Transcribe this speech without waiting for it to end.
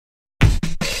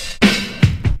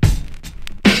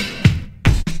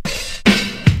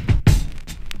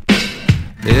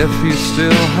If you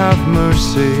still have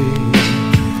mercy,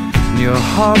 and your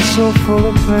heart's so full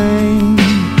of pain,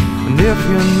 and if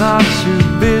you're not too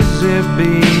busy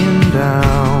being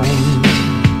down,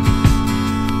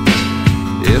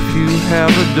 if you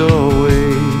have a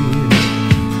doorway,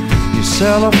 your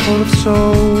cellar full of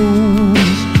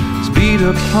souls, beat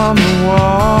upon the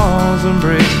walls and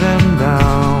break them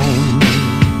down.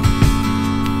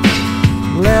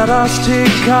 Let us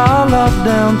take our love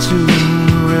down to the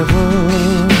river,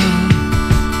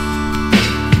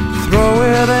 throw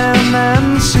it in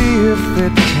and see if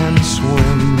it can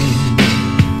swim.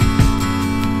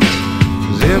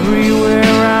 'Cause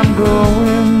everywhere I'm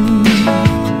going,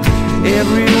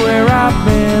 everywhere I've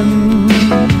been,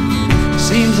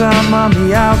 seems I'm on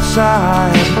the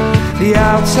outside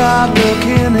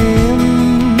looking in.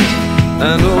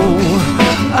 And oh,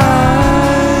 I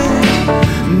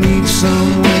need some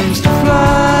wings to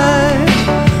fly,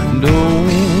 and oh,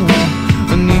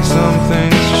 I need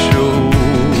something to show.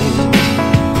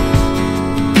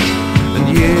 And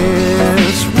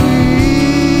yes, we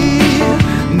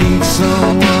need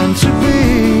someone to be,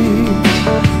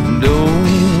 and oh,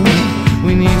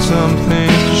 we need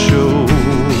something to show.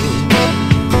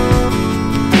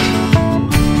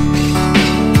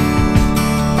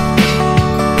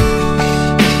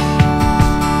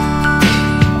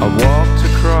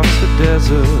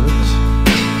 Desert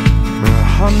for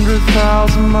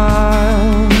 100,000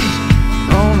 miles,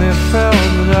 only felt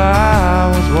that I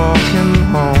was walking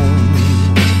home.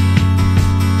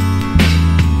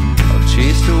 I've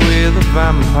chased away the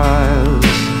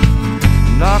vampires,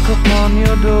 knock upon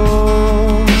your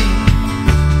door,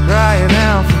 crying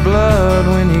out for blood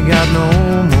when you got no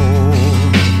more.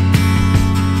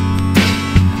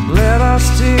 Let us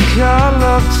take our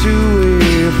love to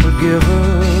a forgiver,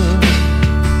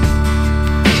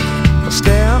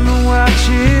 stand and watch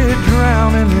it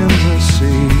drowning in the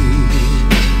sea.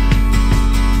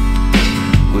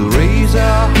 We'll raise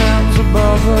our hands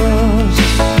above us,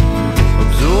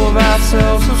 absolve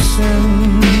ourselves of sin,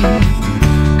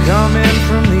 coming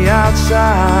from the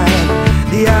outside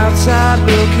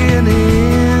looking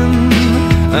in.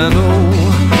 And oh,